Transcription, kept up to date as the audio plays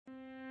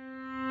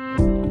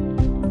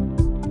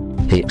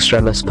The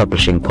Extremis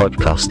Publishing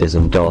podcast is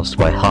endorsed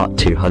by Heart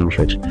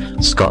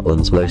 200,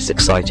 Scotland's most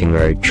exciting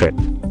road trip.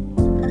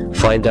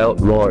 Find out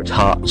more at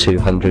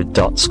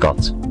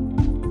heart200.scot.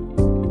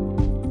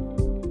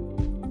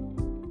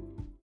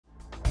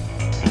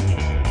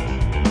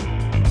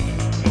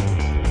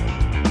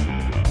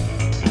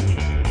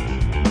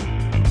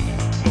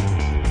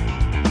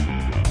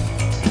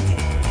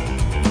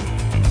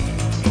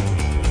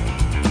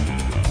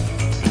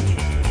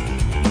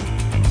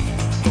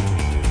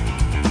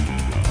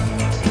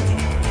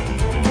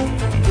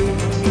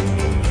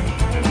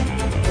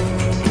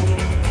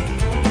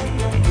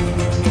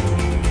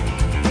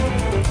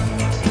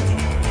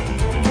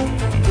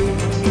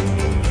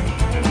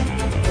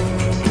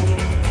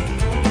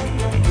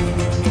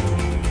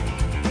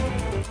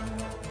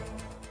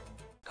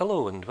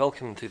 Hello and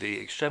welcome to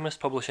the Extremis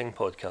Publishing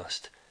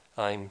podcast.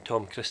 I'm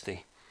Tom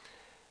Christie.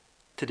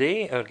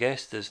 Today our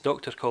guest is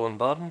Dr Colin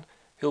Barron,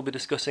 who'll be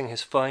discussing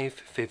his 5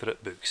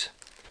 favourite books.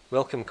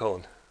 Welcome,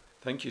 Colin.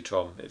 Thank you,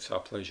 Tom. It's a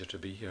pleasure to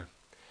be here.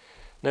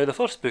 Now, the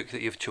first book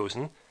that you've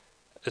chosen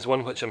is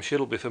one which I'm sure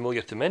will be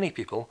familiar to many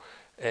people,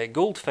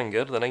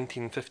 Goldfinger, the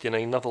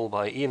 1959 novel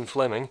by Ian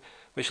Fleming,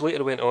 which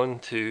later went on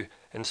to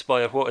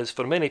inspire what is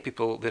for many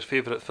people their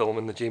favourite film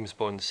in the James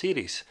Bond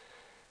series.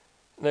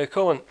 Now,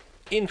 Colin,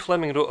 Ian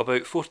Fleming wrote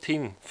about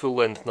 14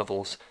 full-length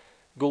novels,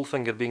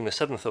 Goldfinger being the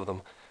 7th of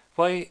them.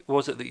 Why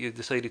was it that you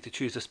decided to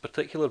choose this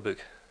particular book?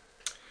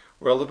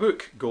 Well, the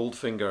book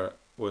Goldfinger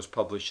was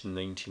published in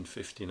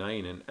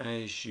 1959, and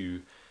as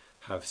you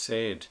have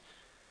said,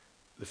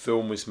 the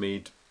film was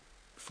made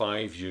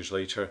 5 years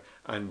later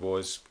and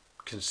was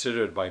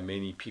considered by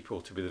many people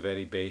to be the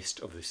very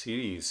best of the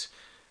series.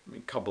 I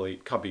mean,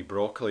 Cubby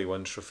Broccoli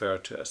once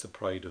referred to it as the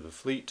pride of the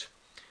fleet.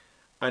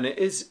 And it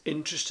is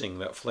interesting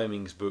that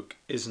Fleming's book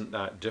isn't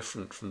that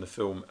different from the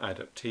film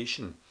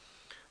adaptation.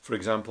 For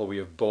example, we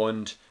have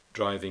Bond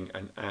driving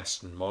an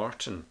Aston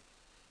Martin.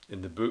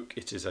 In the book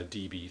it is a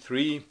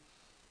DB3,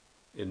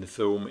 in the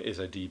film is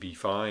a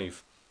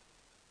DB5,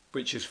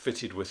 which is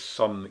fitted with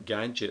some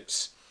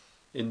gadgets.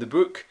 In the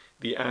book,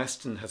 the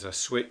Aston has a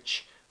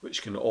switch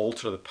which can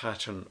alter the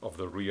pattern of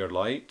the rear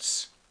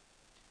lights,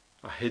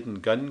 a hidden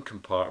gun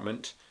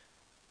compartment,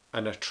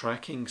 and a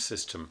tracking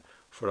system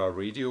for a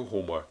radio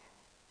homer.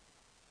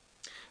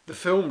 The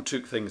film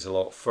took things a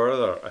lot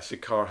further, as the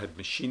car had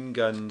machine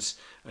guns,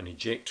 an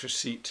ejector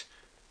seat,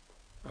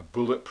 a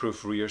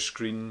bulletproof rear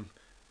screen,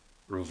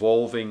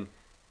 revolving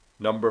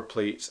number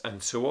plates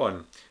and so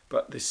on.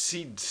 But the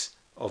seeds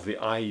of the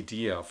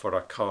idea for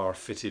a car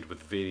fitted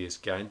with various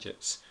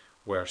gadgets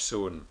were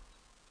sown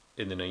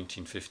in the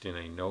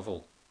 1959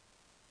 novel.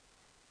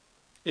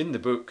 In the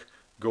book,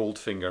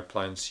 Goldfinger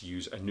plans to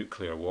use a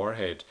nuclear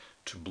warhead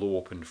to blow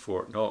open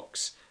Fort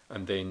Knox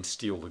and then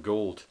steal the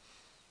gold.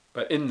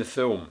 But in the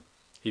film,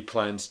 he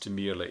plans to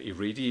merely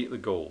irradiate the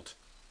gold,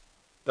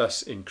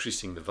 thus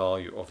increasing the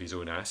value of his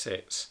own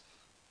assets.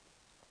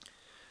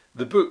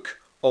 The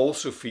book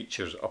also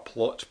features a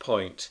plot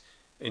point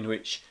in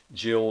which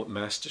Jill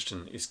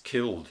Masterton is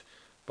killed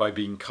by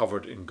being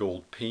covered in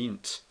gold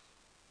paint,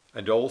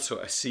 and also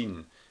a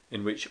scene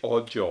in which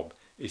Oddjob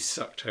is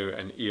sucked out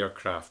an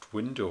aircraft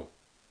window.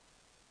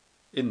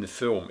 In the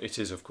film, it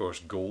is of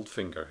course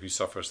Goldfinger who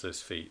suffers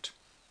this fate.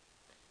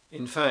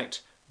 In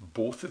fact,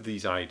 both of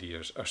these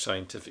ideas are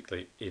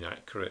scientifically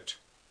inaccurate.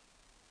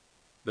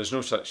 There's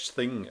no such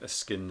thing as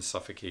skin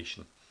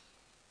suffocation.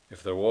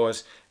 If there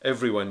was,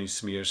 everyone who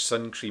smears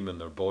sun cream on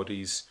their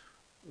bodies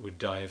would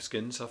die of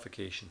skin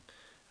suffocation,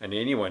 and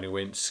anyone who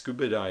went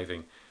scuba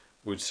diving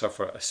would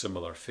suffer a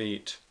similar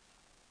fate.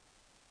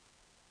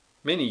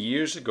 Many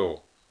years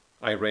ago,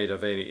 I read a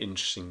very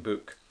interesting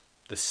book,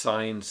 The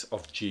Science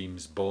of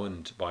James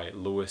Bond by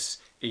Lois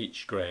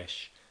H.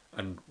 Gresh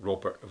and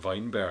Robert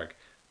Weinberg,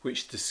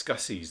 which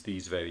discusses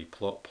these very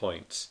plot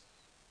points.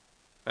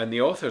 And the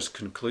authors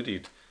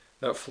concluded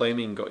that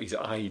Fleming got his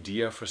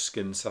idea for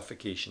skin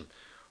suffocation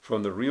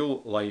from the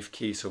real-life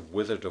case of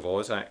Wizard of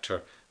Oz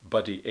actor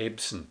Buddy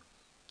Ebsen,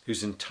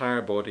 whose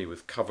entire body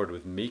was covered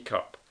with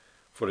makeup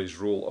for his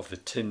role of the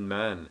Tin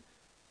Man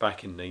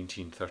back in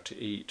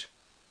 1938.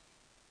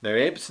 Now,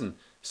 Ebsen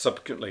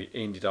subsequently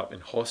ended up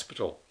in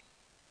hospital,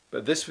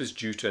 but this was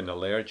due to an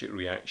allergic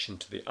reaction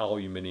to the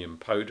aluminium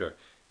powder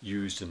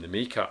used in the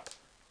makeup,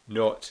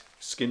 not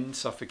skin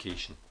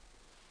suffocation.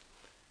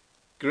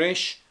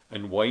 Gresh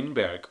and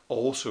Weinberg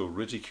also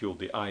ridiculed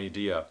the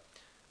idea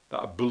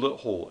that a bullet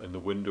hole in the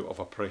window of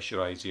a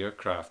pressurised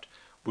aircraft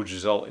would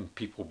result in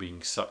people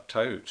being sucked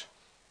out.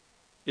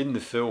 In the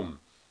film,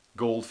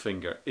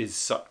 Goldfinger is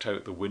sucked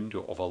out the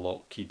window of a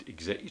Lockheed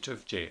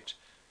executive jet.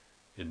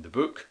 In the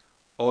book,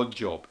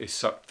 Oddjob is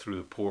sucked through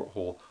the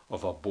porthole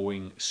of a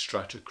Boeing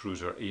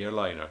Stratocruiser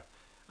airliner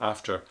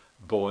after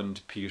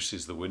Bond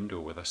pierces the window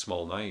with a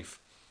small knife.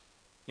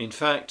 In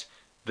fact,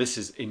 this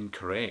is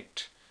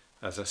incorrect,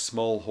 as a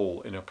small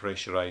hole in a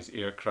pressurised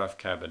aircraft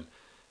cabin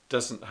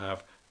doesn't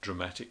have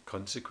dramatic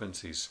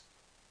consequences.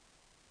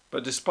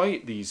 But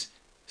despite these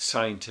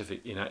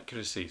scientific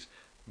inaccuracies,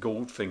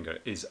 Goldfinger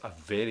is a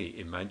very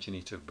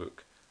imaginative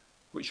book,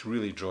 which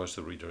really draws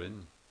the reader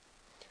in.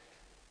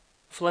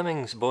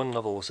 Fleming's Bond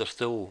novels are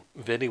still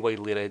very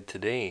widely read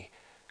today.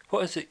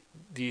 What is it,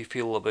 do you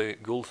feel,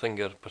 about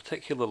Goldfinger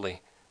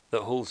particularly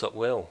that holds up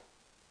well?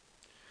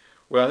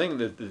 Well, I think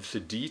the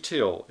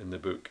detail in the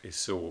book is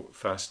so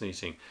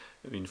fascinating.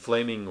 I mean,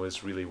 Fleming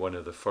was really one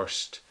of the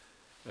first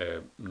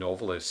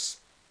novelists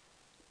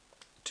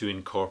to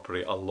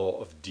incorporate a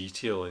lot of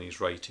detail in his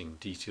writing,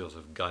 details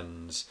of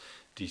guns,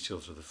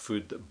 details of the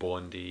food that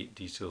Bond ate,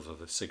 details of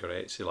the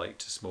cigarettes he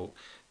liked to smoke,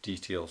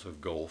 details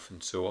of golf,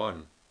 and so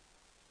on.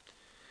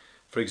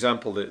 For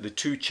example, the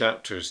two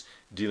chapters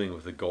dealing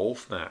with the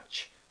golf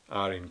match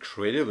are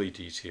incredibly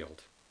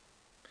detailed.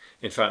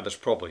 In fact, there's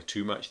probably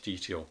too much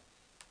detail.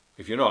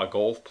 If you're not a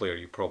golf player,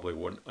 you probably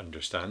won't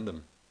understand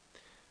them.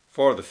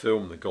 For the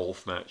film, the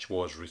golf match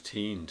was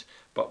retained,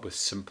 but was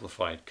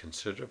simplified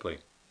considerably.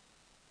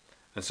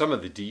 And some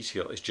of the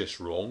detail is just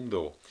wrong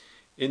though.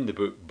 In the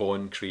book,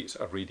 Bond creates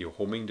a radio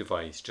homing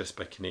device just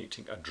by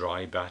connecting a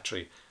dry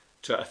battery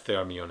to a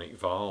thermionic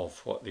valve,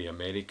 what the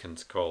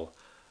Americans call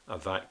a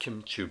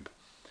vacuum tube.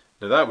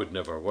 Now that would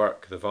never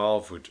work. The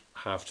valve would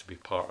have to be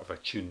part of a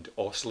tuned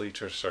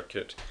oscillator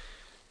circuit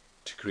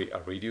to create a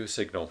radio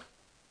signal.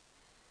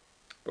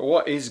 But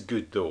what is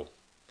good though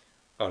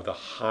are the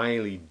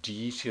highly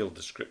detailed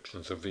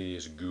descriptions of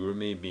various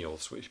gourmet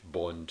meals which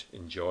Bond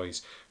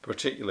enjoys,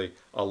 particularly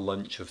a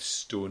lunch of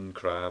stone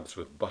crabs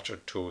with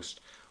buttered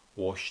toast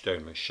washed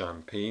down with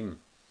champagne.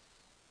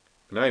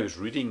 When I was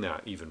reading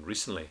that even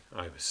recently,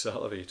 I was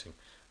salivating.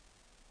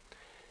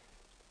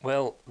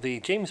 Well,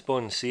 the James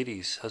Bond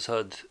series has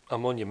had a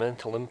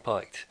monumental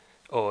impact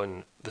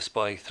on the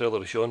spy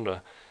thriller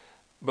genre,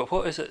 but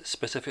what is it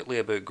specifically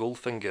about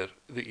Goldfinger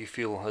that you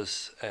feel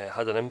has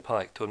had an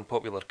impact on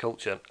popular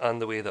culture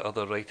and the way that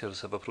other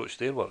writers have approached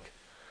their work?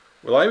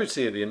 Well, I would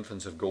say the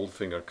influence of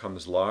Goldfinger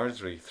comes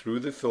largely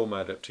through the film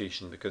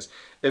adaptation, because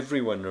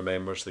everyone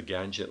remembers the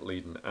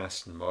gadget-laden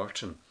Aston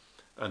Martin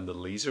and the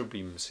laser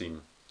beam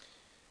scene.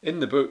 In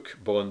the book,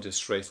 Bond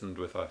is threatened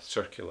with a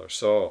circular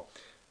saw,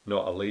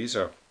 not a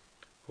laser.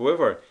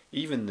 However,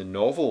 even the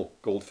novel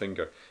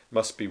Goldfinger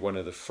must be one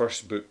of the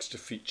first books to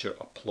feature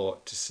a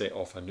plot to set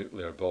off a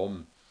nuclear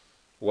bomb,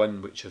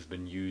 one which has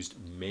been used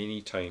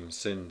many times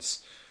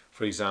since,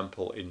 for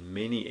example in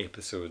many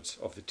episodes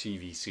of the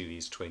TV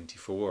series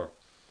 24.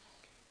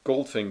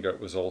 Goldfinger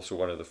was also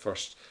one of the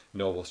first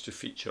novels to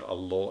feature a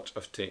lot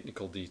of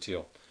technical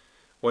detail.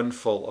 One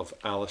fault of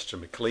Alistair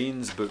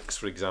MacLean's books,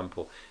 for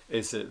example,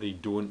 is that they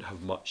don't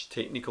have much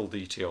technical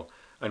detail,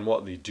 and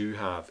what they do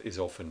have is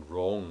often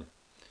wrong.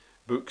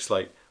 Books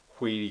like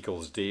Where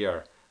Eagles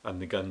Dare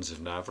and The Guns of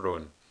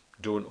Navarone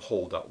don't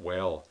hold up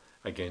well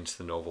against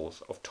the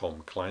novels of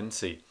Tom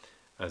Clancy,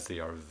 as they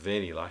are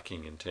very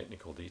lacking in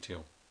technical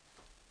detail.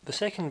 The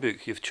second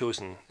book you've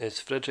chosen is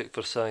Frederick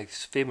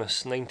Forsyth's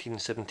famous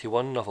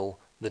 1971 novel,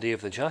 The Day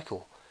of the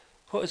Jackal.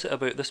 What is it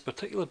about this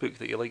particular book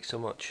that you like so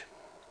much?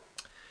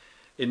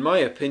 In my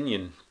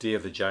opinion, Day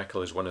of the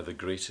Jackal is one of the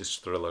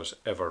greatest thrillers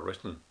ever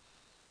written,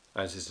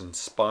 as it's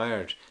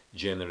inspired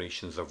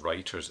generations of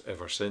writers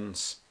ever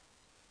since.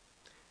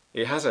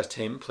 It has a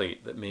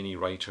template that many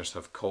writers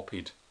have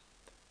copied,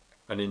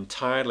 an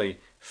entirely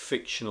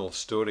fictional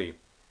story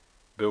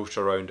built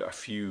around a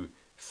few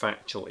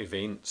factual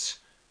events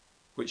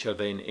which are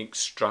then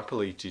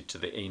extrapolated to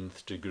the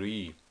nth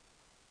degree.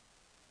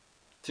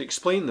 To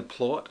explain the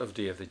plot of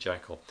Day of the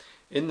Jackal,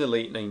 in the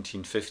late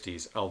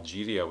 1950s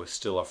Algeria was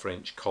still a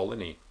French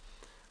colony,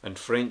 and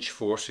French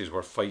forces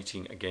were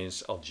fighting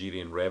against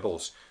Algerian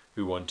rebels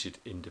who wanted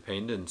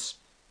independence.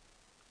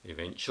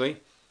 Eventually,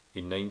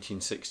 in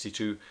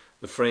 1962,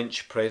 the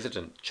French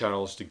President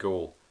Charles de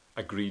Gaulle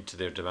agreed to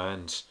their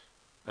demands,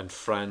 and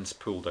France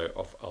pulled out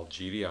of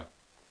Algeria.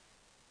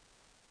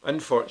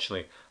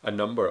 Unfortunately, a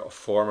number of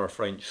former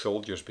French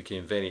soldiers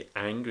became very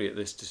angry at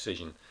this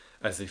decision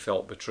as they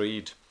felt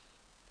betrayed,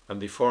 and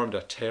they formed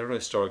a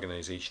terrorist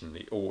organisation,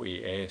 the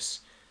OAS,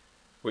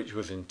 which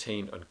was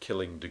intent on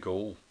killing de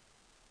Gaulle.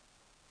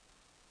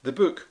 The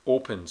book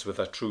opens with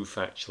a true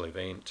factual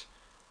event,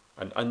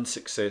 an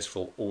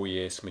unsuccessful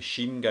OAS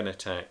machine gun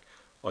attack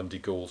on de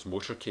Gaulle's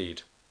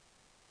motorcade.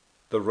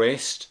 The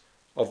rest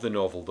of the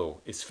novel,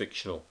 though, is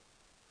fictional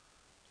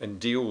and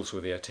deals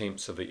with the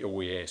attempts of the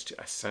OAS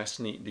to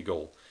assassinate de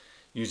Gaulle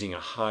using a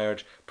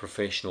hired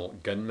professional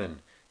gunman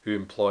who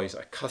employs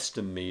a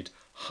custom-made,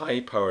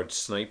 high-powered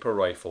sniper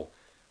rifle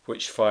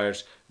which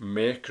fires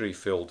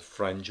mercury-filled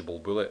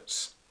frangible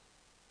bullets.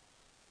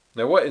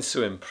 Now, what is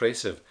so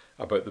impressive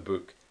about the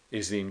book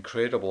is the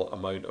incredible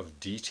amount of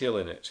detail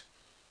in it.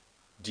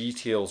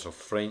 Details of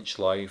French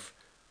life,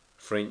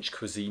 French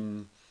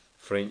cuisine,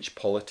 French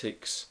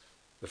politics,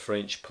 the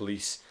French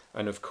police,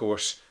 and of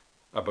course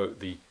about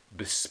the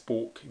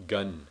bespoke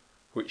gun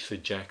which the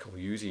Jackal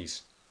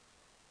uses.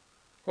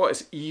 What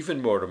is even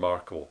more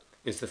remarkable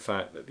is the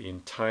fact that the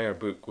entire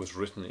book was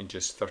written in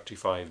just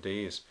 35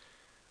 days.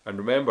 And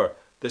remember,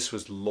 this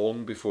was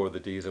long before the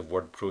days of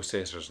word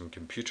processors and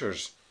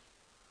computers.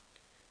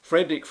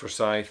 Frederick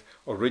Forsyth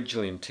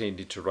originally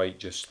intended to write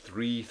just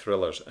 3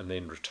 thrillers and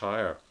then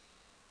retire,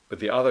 but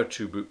the other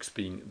 2 books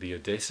being The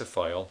Odessa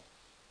File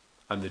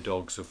and The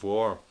Dogs of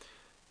War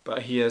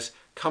but he has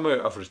come out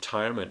of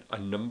retirement a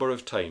number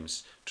of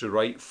times to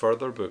write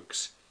further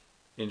books.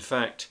 In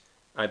fact,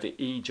 at the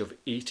age of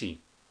 80,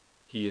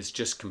 he has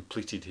just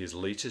completed his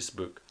latest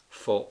book,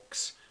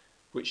 Fox,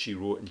 which he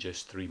wrote in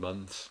just 3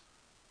 months.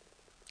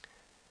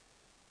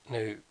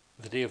 Now,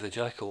 The Day of the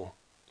Jackal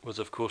was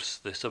of course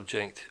the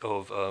subject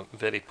of a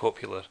very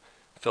popular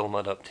film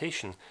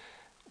adaptation.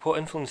 What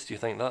influence do you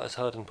think that has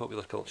had in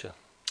popular culture?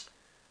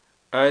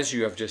 As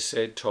you have just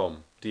said,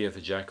 Tom, Day of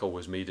the Jackal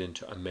was made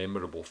into a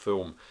memorable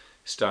film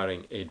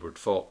starring Edward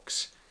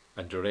Fox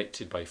and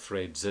directed by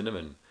Fred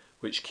Zinnemann,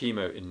 which came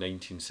out in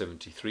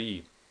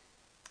 1973.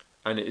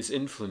 And it has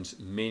influenced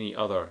many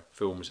other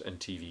films and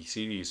TV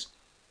series.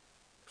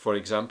 For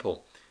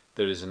example,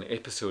 there is an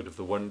episode of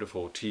the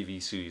wonderful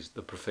TV series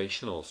The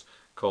Professionals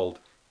called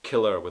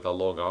Killer with a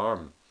Long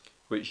Arm,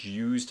 which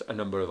used a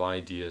number of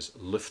ideas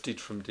lifted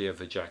from Day of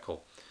the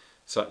Jackal,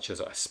 such as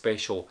a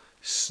special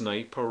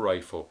sniper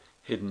rifle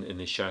hidden in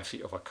the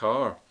chassis of a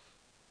car.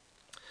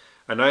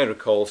 And I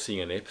recall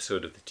seeing an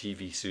episode of the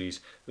TV series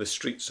The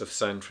Streets of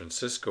San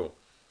Francisco,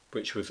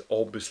 which was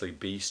obviously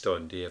based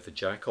on Day of the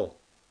Jackal.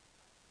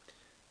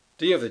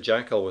 Day of the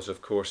Jackal was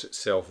of course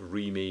itself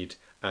remade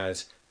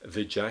as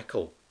The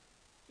Jackal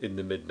in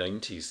the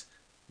mid-90s,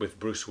 with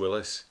Bruce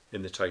Willis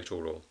in the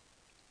title role.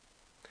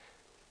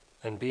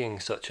 And being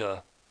such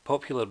a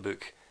popular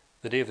book,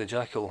 The Day of the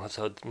Jackal has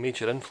had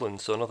major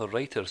influence on other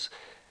writers.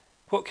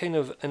 What kind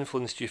of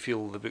influence do you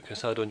feel the book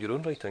has had on your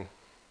own writing?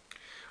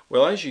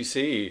 Well, as you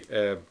say,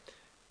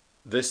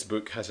 this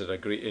book has had a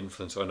great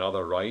influence on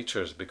other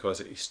writers because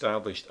it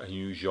established a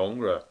new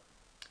genre,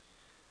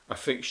 a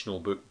fictional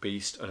book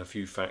based on a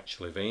few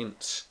factual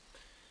events.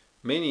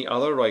 Many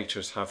other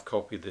writers have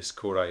copied this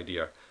core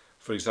idea.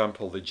 For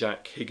example, the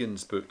Jack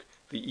Higgins book,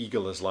 The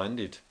Eagle Has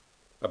Landed,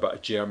 about a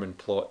German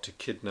plot to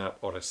kidnap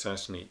or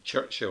assassinate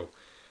Churchill,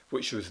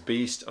 which was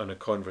based on a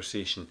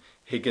conversation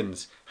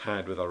Higgins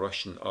had with a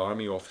Russian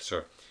army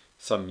officer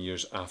some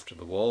years after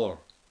the war.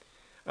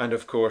 And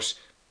of course,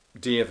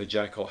 Day of the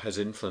Jackal has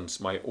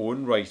influenced my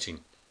own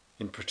writing,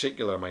 in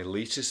particular my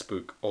latest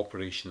book,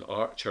 Operation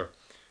Archer,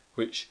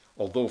 which,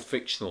 although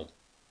fictional,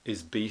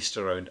 is based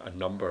around a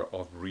number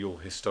of real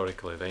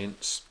historical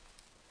events.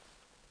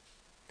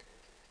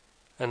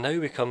 And now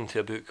we come to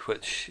a book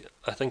which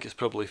I think it's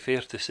probably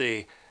fair to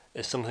say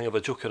is something of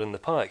a joker in the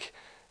pack,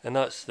 and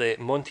that's the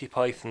Monty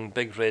Python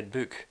Big Red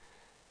Book.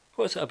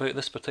 What is it about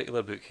this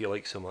particular book you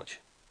like so much?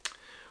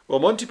 Well,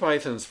 Monty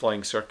Python's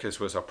Flying Circus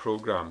was a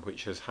programme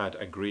which has had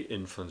a great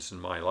influence in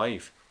my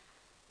life.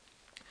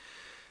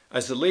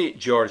 As the late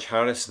George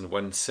Harrison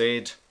once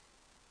said,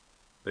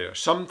 "There are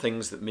some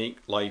things that make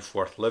life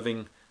worth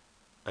living,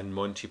 and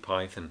Monty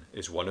Python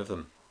is one of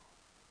them."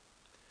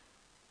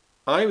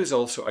 I was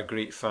also a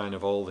great fan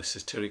of all the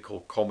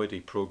satirical comedy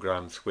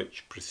programmes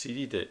which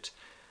preceded it,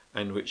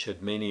 and which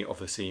had many of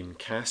the same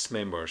cast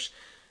members,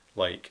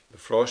 like The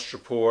Frost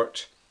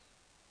Report,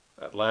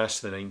 At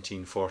Last the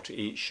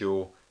 1948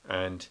 Show,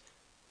 and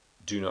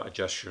Do Not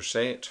Adjust Your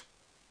Set.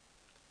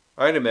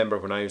 I remember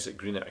when I was at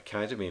Greenock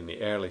Academy in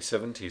the early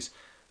 70s,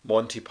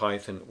 Monty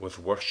Python was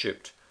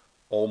worshipped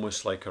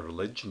almost like a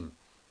religion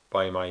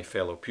by my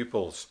fellow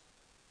pupils.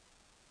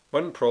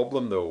 One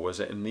problem though was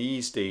that in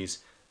these days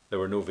there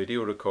were no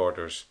video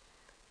recorders,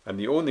 and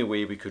the only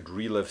way we could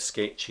relive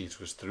sketches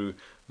was through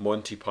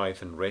Monty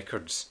Python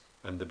records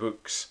and the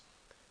books.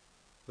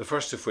 The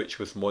first of which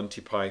was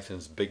Monty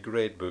Python's Big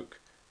Red Book,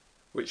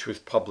 which was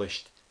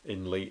published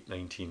in late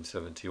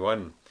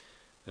 1971.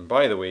 And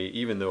by the way,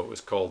 even though it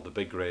was called the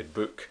Big Red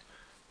Book,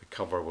 the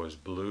cover was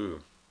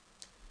blue.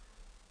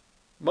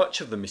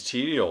 Much of the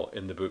material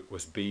in the book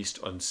was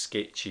based on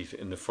sketches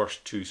in the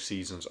first 2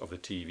 seasons of the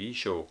TV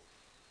show.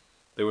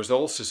 There was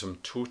also some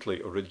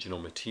totally original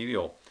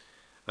material,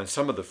 and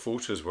some of the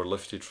photos were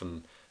lifted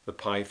from the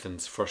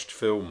Pythons' first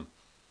film,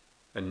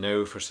 and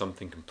now for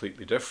something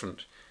completely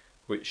different,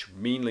 which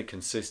mainly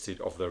consisted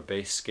of their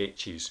best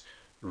sketches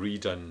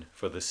redone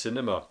for the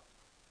cinema.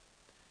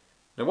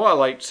 Now, what I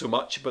liked so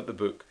much about the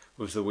book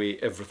was the way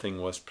everything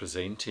was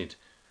presented.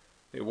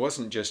 It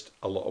wasn't just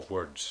a lot of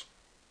words.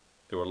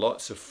 There were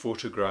lots of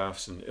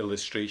photographs and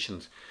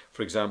illustrations.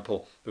 For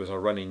example, there was a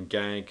running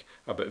gag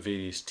about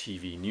various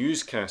TV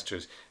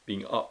newscasters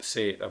being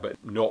upset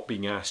about not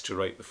being asked to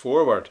write the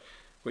foreword,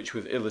 which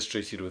was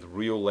illustrated with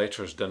real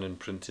letters done in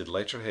printed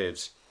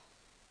letterheads.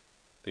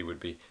 They would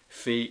be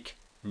fake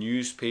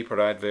newspaper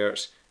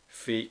adverts,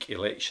 fake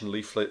election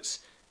leaflets,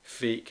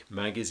 fake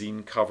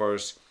magazine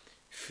covers,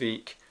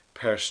 fake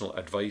personal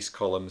advice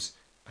columns,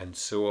 and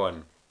so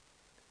on.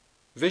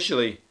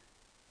 Visually,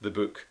 the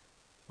book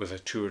was a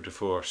tour de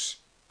force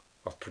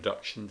of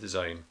production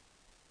design.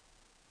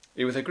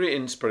 It was a great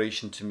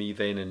inspiration to me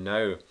then and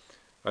now,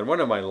 and one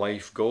of my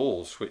life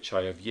goals, which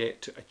I have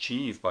yet to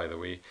achieve by the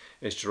way,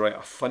 is to write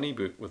a funny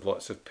book with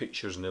lots of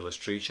pictures and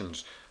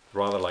illustrations,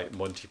 rather like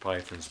Monty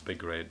Python's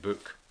Big Red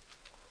Book.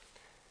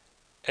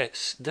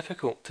 It's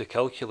difficult to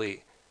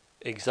calculate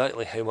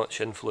exactly how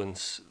much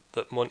influence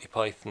that Monty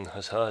Python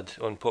has had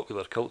on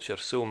popular culture,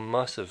 so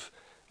massive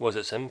was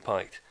its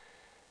impact.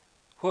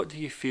 What do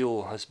you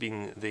feel has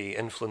been the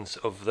influence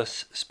of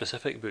this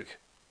specific book?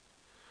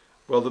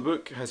 Well, the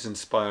book has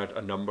inspired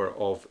a number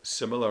of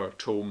similar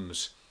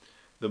tomes.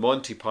 The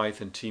Monty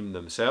Python team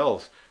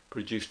themselves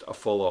produced a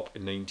follow-up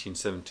in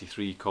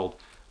 1973 called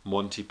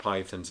Monty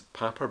Python's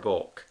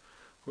Paperbock,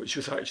 which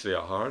was actually a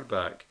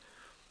hardback.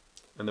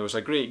 And there was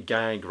a great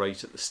gag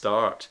right at the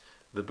start.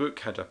 The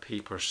book had a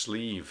paper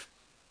sleeve,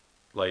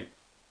 like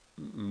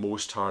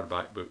most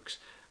hardback books.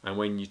 And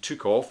when you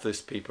took off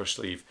this paper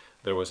sleeve,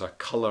 there was a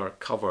colour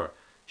cover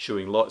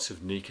showing lots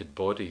of naked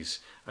bodies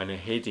and a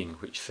heading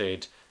which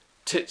said,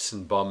 "Tits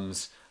and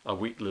Bums, a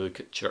weekly look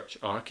at church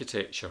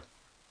architecture."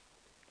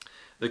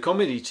 The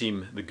comedy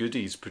team, the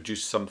Goodies,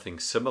 produced something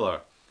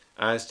similar,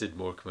 as did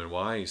Morecambe and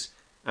Wise,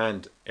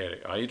 and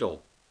Eric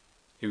Idle,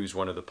 who was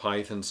one of the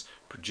Pythons,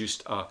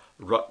 produced a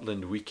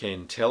Rutland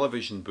Weekend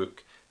television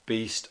book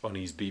based on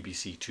his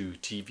BBC Two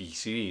TV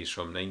series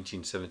from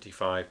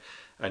 1975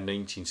 and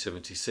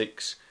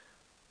 1976,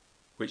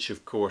 which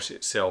of course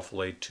itself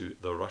led to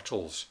The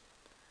Ruttles.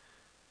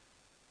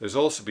 There's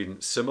also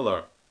been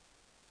similar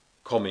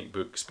comic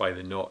books by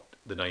the Not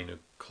the 9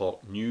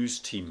 O'Clock News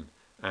team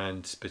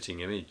and Spitting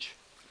Image.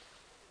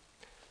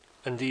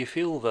 And do you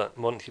feel that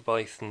Monty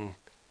Python,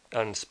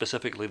 and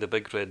specifically the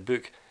Big Red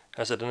Book,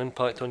 has had an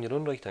impact on your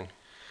own writing?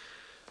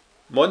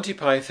 Monty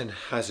Python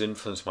has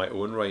influenced my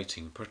own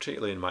writing,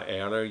 particularly in my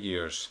earlier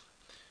years.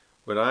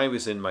 When I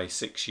was in my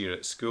 6th year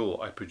at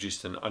school, I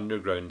produced an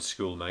underground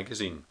school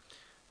magazine,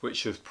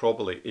 which was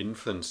probably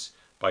influenced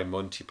by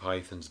Monty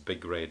Python's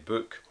Big Red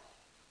Book.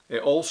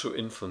 It also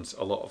influenced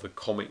a lot of the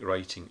comic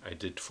writing I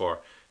did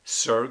for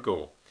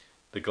Sergo,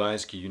 the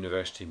Glasgow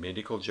University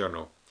Medical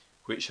Journal,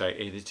 which I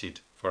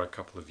edited for a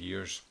couple of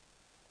years.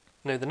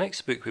 Now, the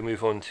next book we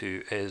move on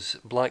to is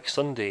Black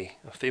Sunday,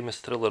 a famous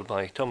thriller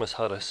by Thomas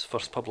Harris,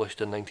 first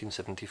published in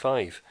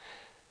 1975.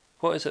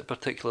 What is it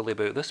particularly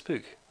about this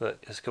book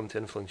that has come to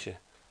influence you?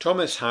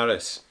 Thomas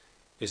Harris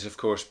is of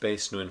course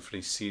best known for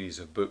his series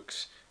of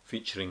books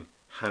featuring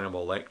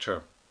Hannibal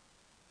Lecter.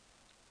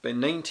 But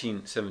in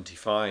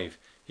 1975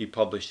 he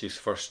published his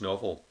first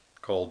novel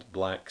called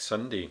Black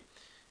Sunday,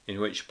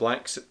 in which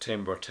Black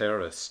September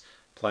terrorists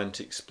plan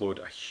to explode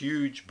a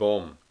huge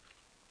bomb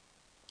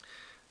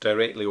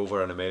directly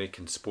over an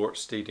American sports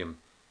stadium,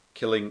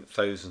 killing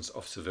thousands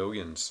of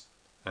civilians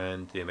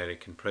and the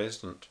American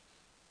president.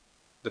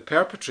 The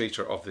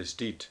perpetrator of this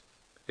deed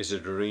is a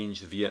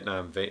deranged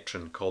Vietnam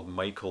veteran called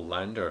Michael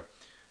Lander,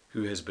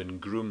 who has been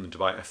groomed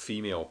by a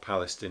female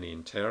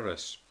Palestinian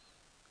terrorist.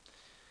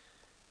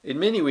 In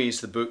many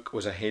ways the book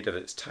was ahead of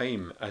its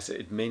time, as it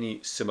had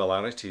many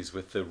similarities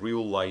with the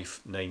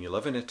real-life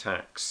 9/11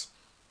 attacks.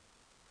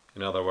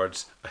 In other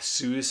words, a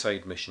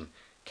suicide mission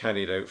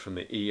carried out from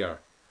the air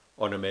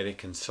on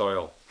American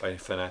soil by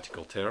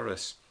fanatical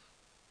terrorists.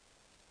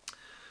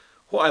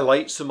 What I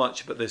liked so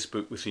much about this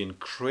book was the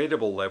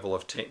incredible level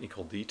of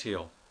technical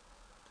detail,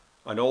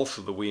 and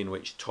also the way in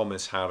which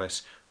Thomas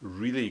Harris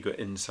really got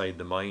inside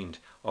the mind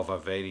of a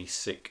very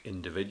sick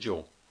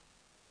individual,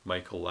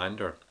 Michael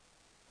Lander,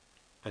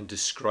 and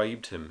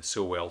described him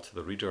so well to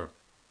the reader.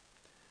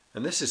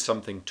 And this is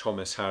something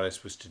Thomas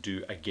Harris was to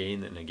do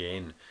again and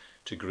again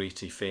to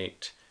great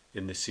effect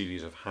in the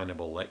series of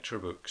Hannibal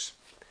Lecter books.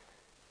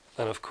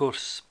 And of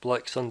course,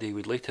 Black Sunday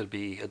would later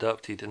be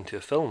adapted into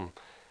a film.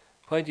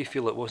 Why do you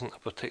feel it wasn't a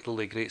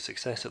particularly great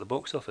success at the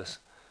box office?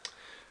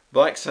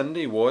 Black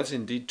Sunday was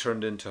indeed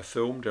turned into a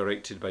film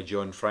directed by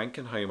John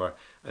Frankenheimer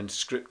and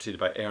scripted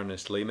by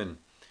Ernest Lehman,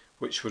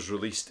 which was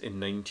released in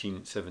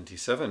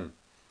 1977,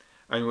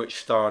 and which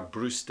starred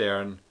Bruce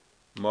Dern,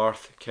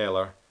 Martha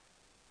Keller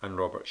and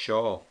Robert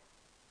Shaw.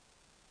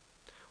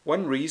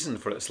 One reason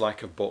for its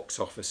lack of box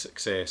office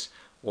success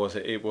was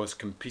that it was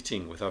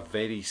competing with a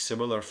very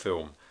similar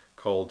film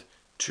called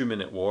 2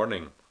 Minute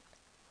Warning,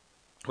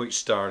 which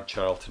starred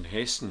Charlton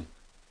Heston.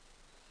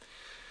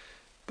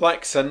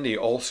 Black Sunday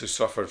also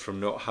suffered from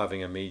not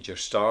having a major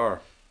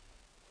star.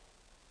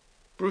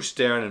 Bruce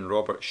Dern and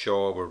Robert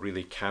Shaw were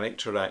really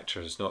character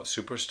actors, not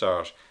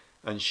superstars,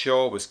 and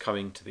Shaw was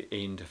coming to the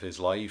end of his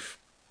life.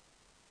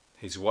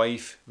 His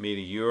wife,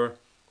 Mary Ure,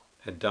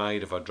 had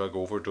died of a drug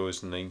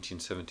overdose in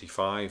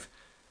 1975,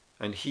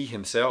 and he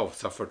himself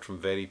suffered from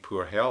very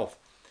poor health,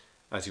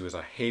 as he was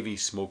a heavy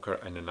smoker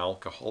and an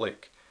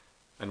alcoholic,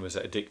 and was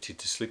addicted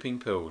to sleeping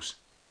pills.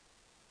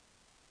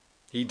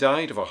 He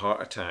died of a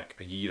heart attack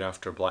a year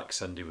after Black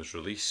Sunday was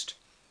released.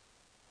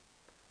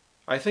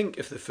 I think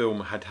if the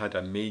film had had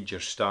a major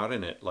star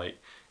in it, like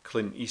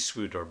Clint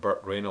Eastwood or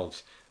Burt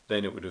Reynolds,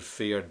 then it would have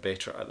fared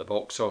better at the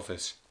box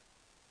office.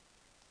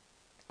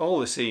 All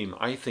the same,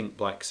 I think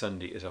Black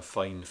Sunday is a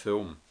fine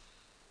film.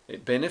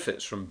 It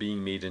benefits from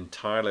being made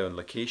entirely on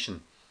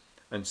location,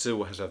 and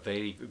so has a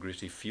very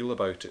gritty feel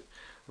about it,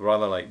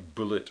 rather like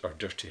Bullet or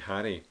Dirty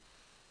Harry.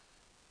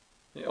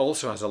 It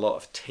also has a lot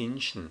of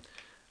tension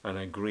and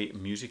a great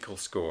musical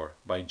score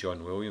by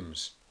John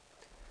Williams.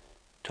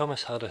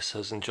 Thomas Harris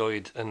has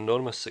enjoyed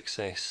enormous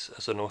success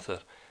as an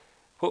author.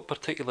 What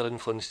particular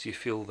influence do you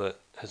feel that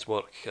his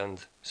work,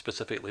 and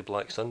specifically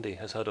Black Sunday,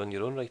 has had on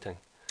your own writing?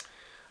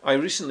 I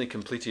recently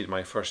completed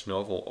my first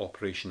novel,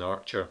 Operation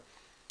Archer,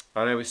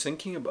 and I was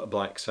thinking about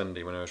Black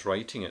Sunday when I was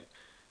writing it,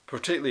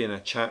 particularly in a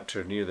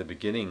chapter near the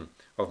beginning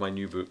of my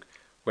new book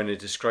when I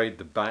described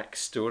the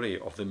backstory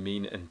of the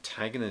main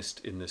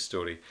antagonist in the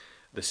story,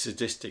 the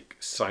sadistic,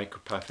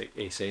 psychopathic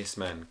SS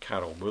man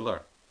Carol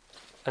Muller.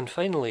 And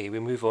finally, we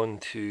move on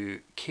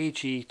to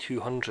KG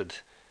 200,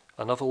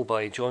 a novel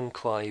by John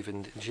Clive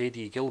and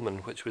J.D. Gilman,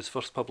 which was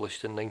first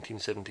published in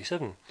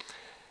 1977.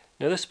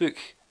 Now, this book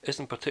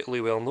isn't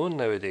particularly well known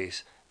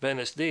nowadays, but in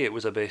its day it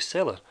was a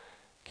bestseller.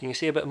 Can you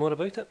say a bit more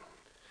about it?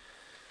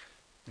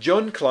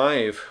 John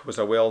Clive was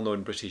a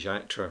well-known British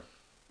actor.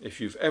 If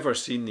you've ever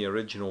seen the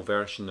original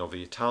version of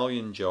The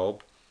Italian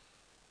Job,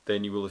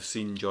 then you will have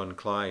seen John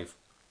Clive.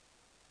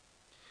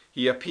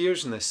 He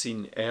appears in a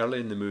scene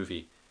early in the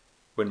movie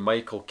when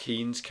Michael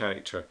Caine's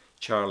character,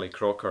 Charlie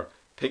Crocker,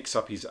 picks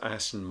up his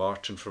Aston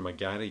Martin from a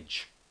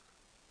garage.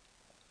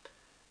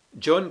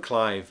 John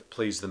Clive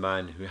plays the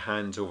man who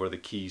hands over the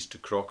keys to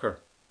Crocker.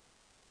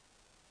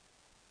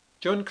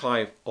 John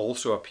Clive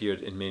also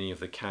appeared in many of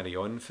the Carry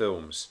On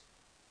films.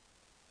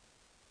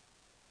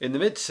 In the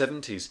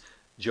mid-70s,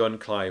 John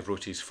Clive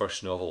wrote his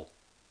first novel,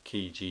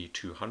 KG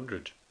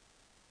 200.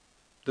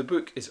 The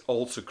book is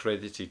also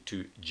credited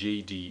to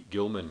J.D.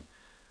 Gilman,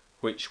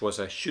 which was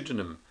a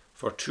pseudonym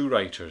for two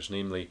writers,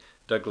 namely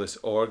Douglas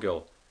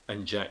Orgill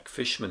and Jack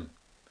Fishman,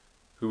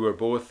 who were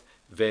both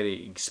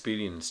very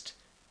experienced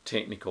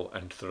technical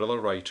and thriller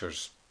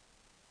writers.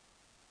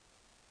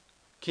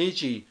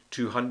 KG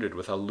 200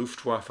 was a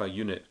Luftwaffe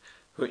unit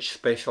which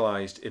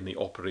specialised in the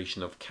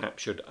operation of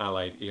captured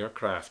Allied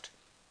aircraft.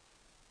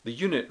 The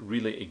unit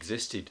really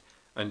existed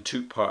and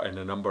took part in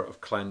a number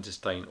of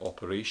clandestine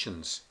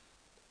operations.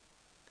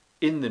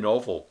 In the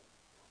novel,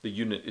 the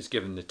unit is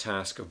given the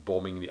task of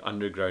bombing the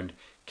underground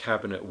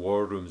cabinet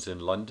war rooms in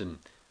London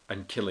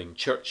and killing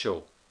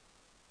Churchill,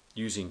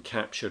 using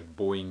captured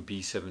Boeing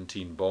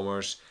B-17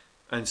 bombers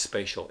and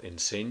special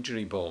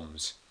incendiary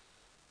bombs.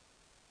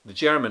 The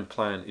German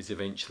plan is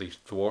eventually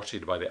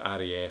thwarted by the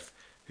RAF,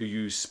 who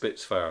use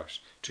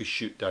Spitfires to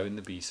shoot down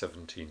the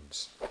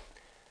B-17s.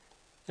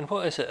 And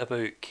what is it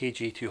about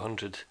KG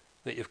 200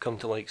 that you've come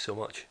to like so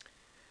much?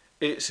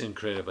 It's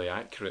incredibly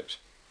accurate.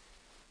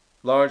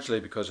 Largely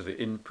because of the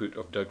input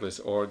of Douglas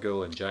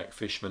Orgill and Jack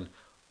Fishman,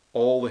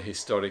 all the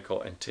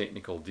historical and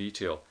technical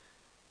detail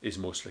is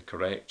mostly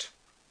correct.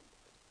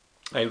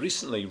 I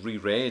recently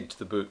reread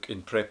the book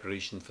in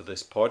preparation for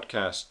this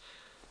podcast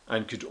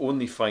and could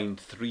only find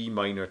 3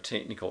 minor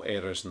technical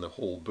errors in the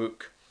whole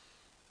book.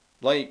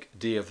 Like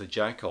Day of the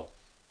Jackal,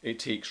 it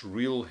takes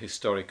real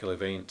historical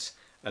events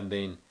and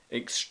then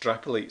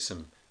extrapolates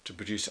them to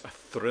produce a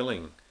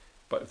thrilling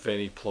but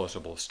very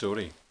plausible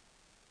story.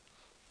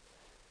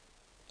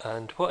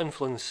 And what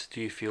influence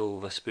do you feel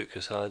this book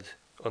has had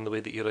on the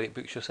way that you write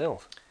books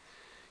yourself?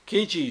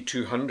 KG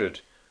 200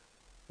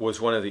 was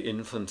one of the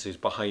influences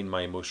behind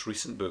my most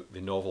recent book,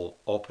 the novel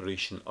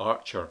Operation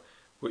Archer,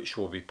 which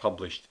will be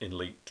published in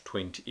late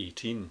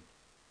 2018.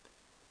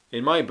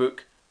 In my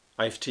book,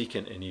 I've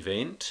taken an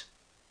event,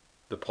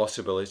 the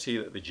possibility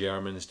that the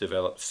Germans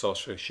developed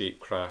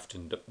saucer-shaped craft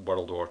in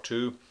World War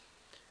II,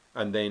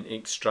 and then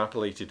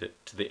extrapolated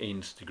it to the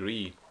nth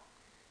degree.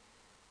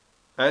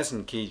 As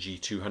in KG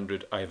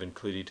 200, I've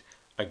included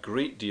a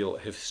great deal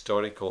of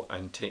historical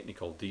and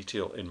technical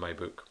detail in my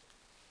book.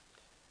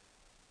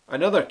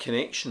 Another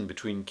connection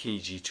between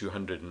KG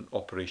 200 and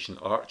Operation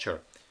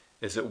Archer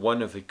is that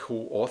one of the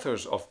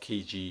co-authors of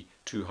KG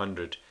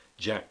 200,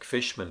 Jack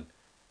Fishman,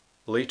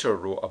 later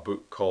wrote a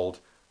book called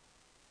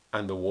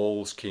And the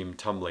Walls Came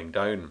Tumbling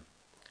Down,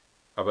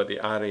 about the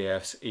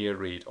RAF's air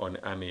raid on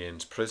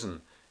Amiens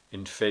prison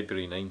in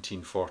February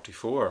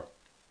 1944.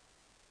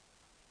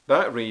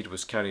 That raid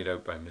was carried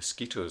out by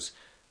mosquitoes,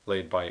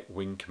 led by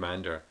Wing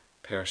Commander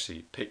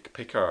Percy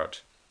Pickard,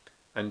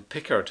 and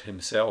Pickard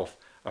himself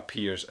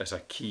appears as a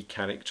key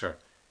character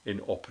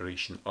in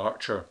Operation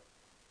Archer.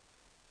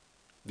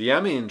 The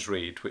Amiens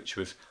raid, which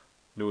was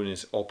known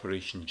as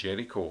Operation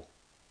Jericho,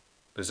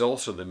 was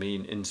also the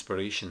main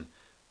inspiration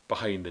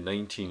behind the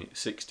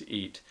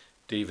 1968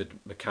 David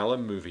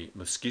McCallum movie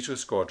Mosquito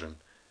Squadron,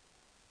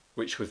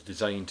 which was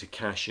designed to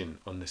cash in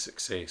on the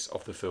success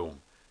of the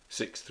film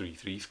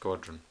 633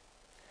 Squadron.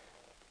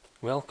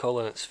 Well,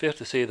 Colin, it's fair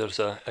to say there's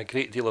a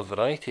great deal of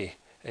variety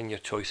in your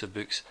choice of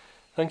books.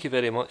 Thank you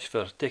very much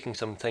for taking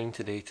some time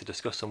today to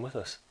discuss them with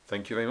us.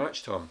 Thank you very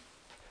much, Tom.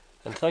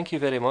 And thank you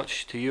very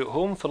much to you at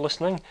home for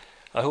listening.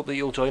 I hope that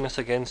you'll join us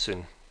again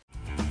soon.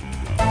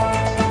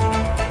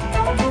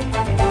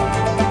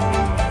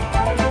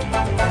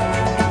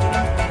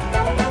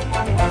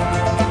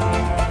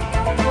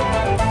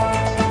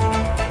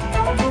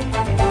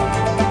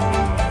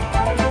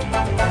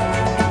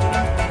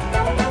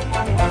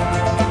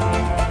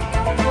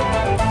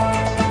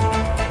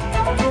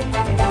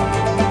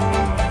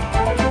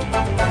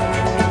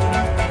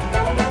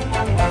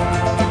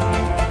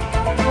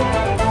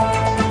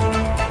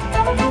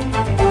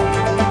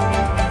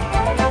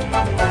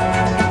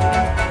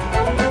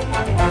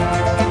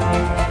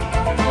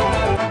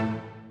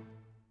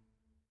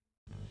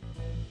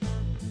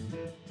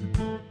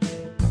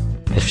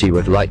 If you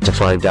would like to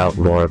find out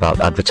more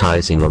about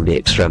advertising on the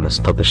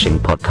Extremist Publishing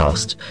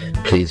podcast,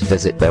 please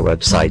visit their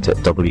website at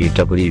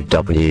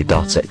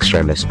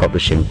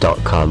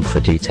www.extremistpublishing.com for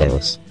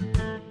details.